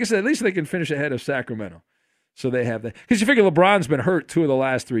division. I guess at least they can finish ahead of Sacramento. So they have that. Because you figure LeBron's been hurt 2 of the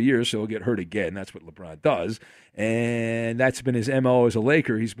last 3 years, so he'll get hurt again. That's what LeBron does. And that's been his MO as a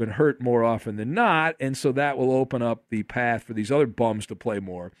Laker. He's been hurt more often than not, and so that will open up the path for these other bums to play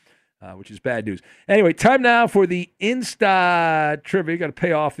more, which is bad news. Anyway, time now for the Insta trivia. Got to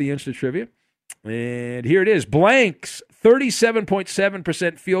pay off the Insta trivia. And here it is. Blank's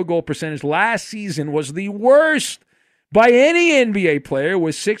 37.7% field goal percentage last season was the worst by any NBA player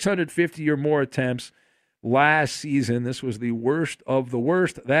with 650 or more attempts. Last season, this was the worst of the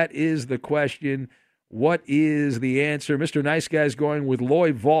worst. That is the question. What is the answer? Mr. Nice Guy's going with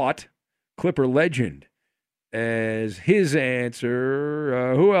Loy Vaught, Clipper legend, as his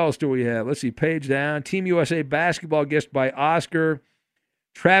answer. Who else do we have? Let's see, page down. Team USA basketball guest by Oscar.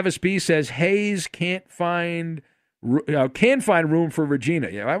 Travis B. says Hayes can find room for Regina.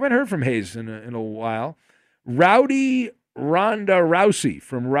 Yeah, I haven't heard from Hayes in a while. Rowdy Ronda Rousey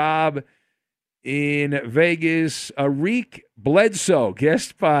from Rob in Vegas. Arik Bledsoe,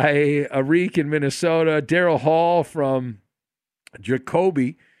 guest by Arik in Minnesota. Daryl Hall from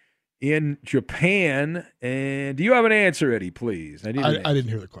Jacoby in Japan. And do you have an answer, Eddie, please? I didn't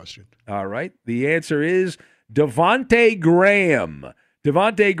hear the question. All right. The answer is Devontae Graham.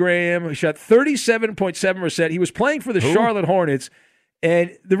 Devontae Graham shot 37.7%. He was playing for the Charlotte Hornets.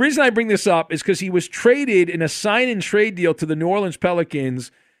 And the reason I bring this up is because he was traded in a sign-and-trade deal to the New Orleans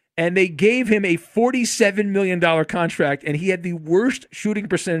Pelicans, and they gave him a $47 million contract, and he had the worst shooting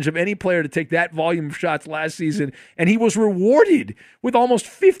percentage of any player to take that volume of shots last season, and he was rewarded with almost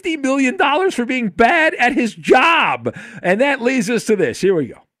 $50 million for being bad at his job. And that leads us to this. Here we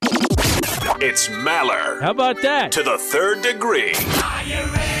go. It's Maller. How about that? To the third degree.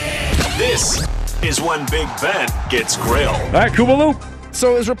 This is when Big Ben gets grilled. All right, Koopaloop.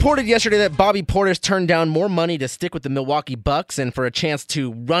 So it was reported yesterday that Bobby Portis turned down more money to stick with the Milwaukee Bucks and for a chance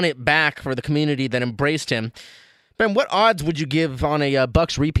to run it back for the community that embraced him. Ben, what odds would you give on a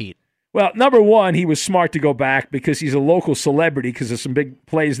Bucks repeat? Well, number one, he was smart to go back because he's a local celebrity because of some big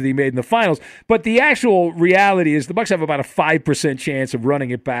plays that he made in the finals. But the actual reality is the Bucks have about a 5% chance of running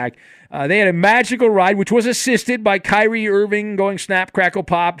it back. They had a magical ride, which was assisted by Kyrie Irving going snap, crackle,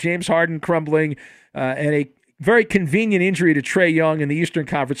 pop, James Harden crumbling, and a very convenient injury to Trae Young in the Eastern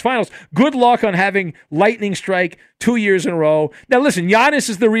Conference Finals. Good luck on having lightning strike 2 years in a row. Now, listen, Giannis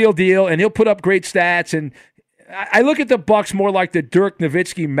is the real deal, and he'll put up great stats, and I look at the Bucks more like the Dirk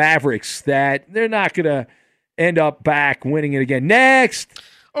Nowitzki Mavericks, that they're not going to end up back winning it again. Next.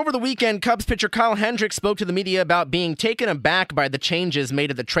 Over the weekend, Cubs pitcher Kyle Hendricks spoke to the media about being taken aback by the changes made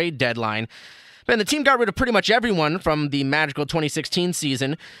at the trade deadline. Ben, the team got rid of pretty much everyone from the magical 2016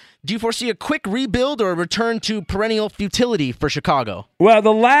 season. Do you foresee a quick rebuild or a return to perennial futility for Chicago? Well,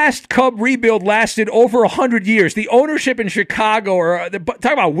 the last Cub rebuild lasted over 100 years. The ownership in Chicago,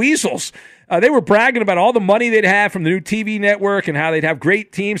 talk about weasels. They were bragging about all the money they'd have from the new TV network and how they'd have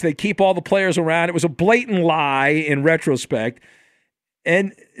great teams. They'd keep all the players around. It was a blatant lie in retrospect.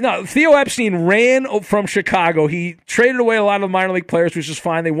 And Theo Epstein ran from Chicago. He traded away a lot of the minor league players, which is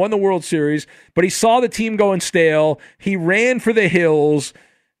fine. They won the World Series, but he saw the team going stale. He ran for the hills.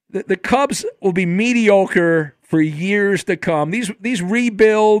 The Cubs will be mediocre for years to come. These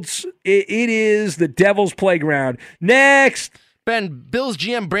rebuilds, it is the devil's playground. Next. Ben, Bills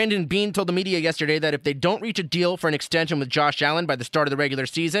GM Brandon Beane told the media yesterday that if they don't reach a deal for an extension with Josh Allen by the start of the regular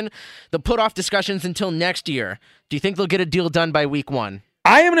season, they'll put off discussions until next year. Do you think they'll get a deal done by week 1?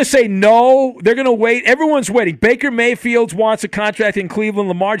 I am going to say no. They're going to wait. Everyone's waiting. Baker Mayfield wants a contract in Cleveland,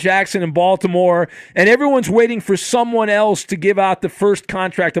 Lamar Jackson in Baltimore, and everyone's waiting for someone else to give out the first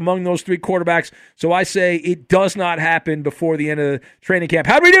contract among those three quarterbacks. So I say it does not happen before the end of the training camp.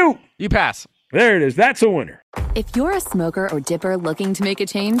 How do we do? You pass. There it is. That's a winner. If you're a smoker or dipper looking to make a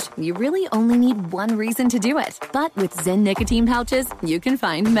change, you really only need one reason to do it. But with Zyn nicotine pouches, you can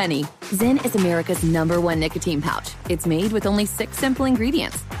find many. Zyn is America's #1 nicotine pouch. It's made with only 6 simple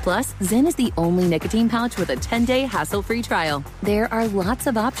ingredients. Plus, Zyn is the only nicotine pouch with a 10-day hassle-free trial. There are lots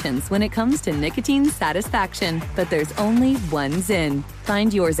of options when it comes to nicotine satisfaction, but there's only one Zyn.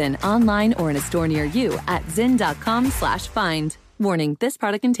 Find your Zyn online or in a store near you at zyn.com/find. Warning, this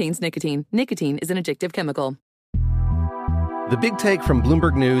product contains nicotine. Nicotine is an addictive chemical. The Big Take from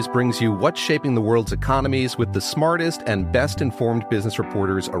Bloomberg News brings you what's shaping the world's economies with the smartest and best-informed business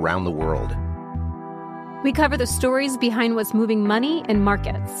reporters around the world. We cover the stories behind what's moving money and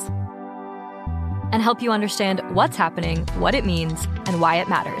markets. And help you understand what's happening, what it means, and why it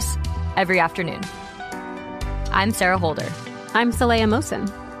matters. Every afternoon. I'm Sarah Holder. I'm Saleha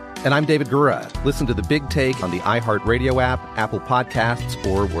Mohsin. And I'm David Gura. Listen to The Big Take on the iHeartRadio app, Apple Podcasts,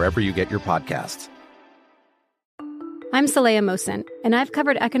 or wherever you get your podcasts. I'm Saleha Mohsin, and I've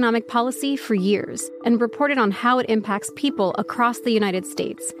covered economic policy for years and reported on how it impacts people across the United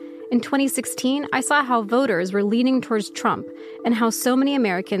States. In 2016, I saw how voters were leaning towards Trump and how so many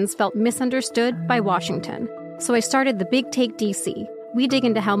Americans felt misunderstood by Washington. So I started The Big Take DC. We dig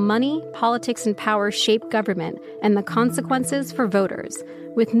into how money, politics, and power shape government and the consequences for voters.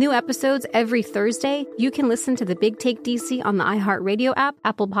 With new episodes every Thursday, you can listen to The Big Take DC on the iHeartRadio app,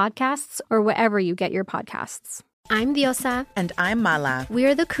 Apple Podcasts, or wherever you get your podcasts. I'm Diosa. And I'm Mala.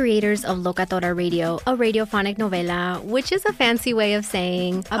 We're the creators of Locatora Radio, a radiophonic novela, which is a fancy way of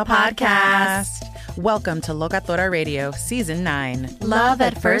saying a podcast. Welcome to Locatora Radio, Season 9. Love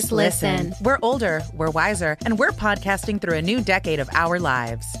at first listen. We're older, we're wiser, and we're podcasting through a new decade of our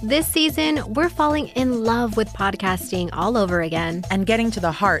lives. This season, we're falling in love with podcasting all over again. And getting to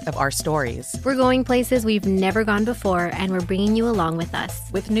the heart of our stories. We're going places we've never gone before, and we're bringing you along with us.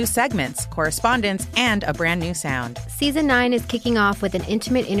 With new segments, correspondence, and a brand new sound. Season 9 is kicking off with an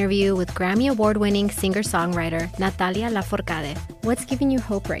intimate interview with Grammy Award-winning singer-songwriter Natalia Lafourcade. What's giving you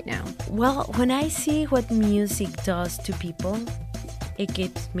hope right now? Well, when I see what music does to people, it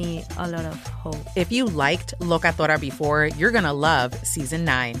gives me a lot of hope. If you liked Locatora before, you're going to love Season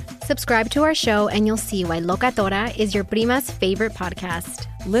 9. Subscribe to our show and you'll see why Locatora is your prima's favorite podcast.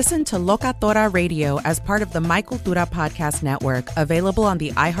 Listen to Locatora Radio as part of the My Cultura Podcast Network, available on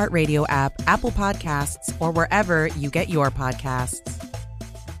the iHeartRadio app, Apple Podcasts, or wherever you get your podcasts.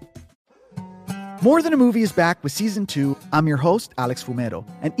 More Than a Movie is back with Season 2. I'm your host, Alex Fumero,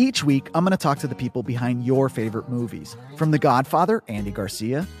 and each week I'm going to talk to the people behind your favorite movies. From The Godfather, Andy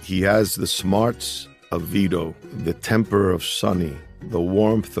Garcia. He has the smarts of Vito, the temper of Sonny, the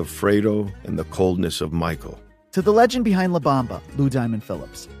warmth of Fredo and the coldness of Michael. To the legend behind La Bamba, Lou Diamond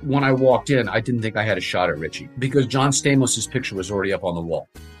Phillips. When I walked in, I didn't think I had a shot at Richie because John Stamos' picture was already up on the wall.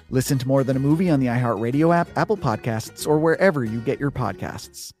 Listen to More Than a Movie on the iHeartRadio app, Apple Podcasts, or wherever you get your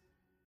podcasts.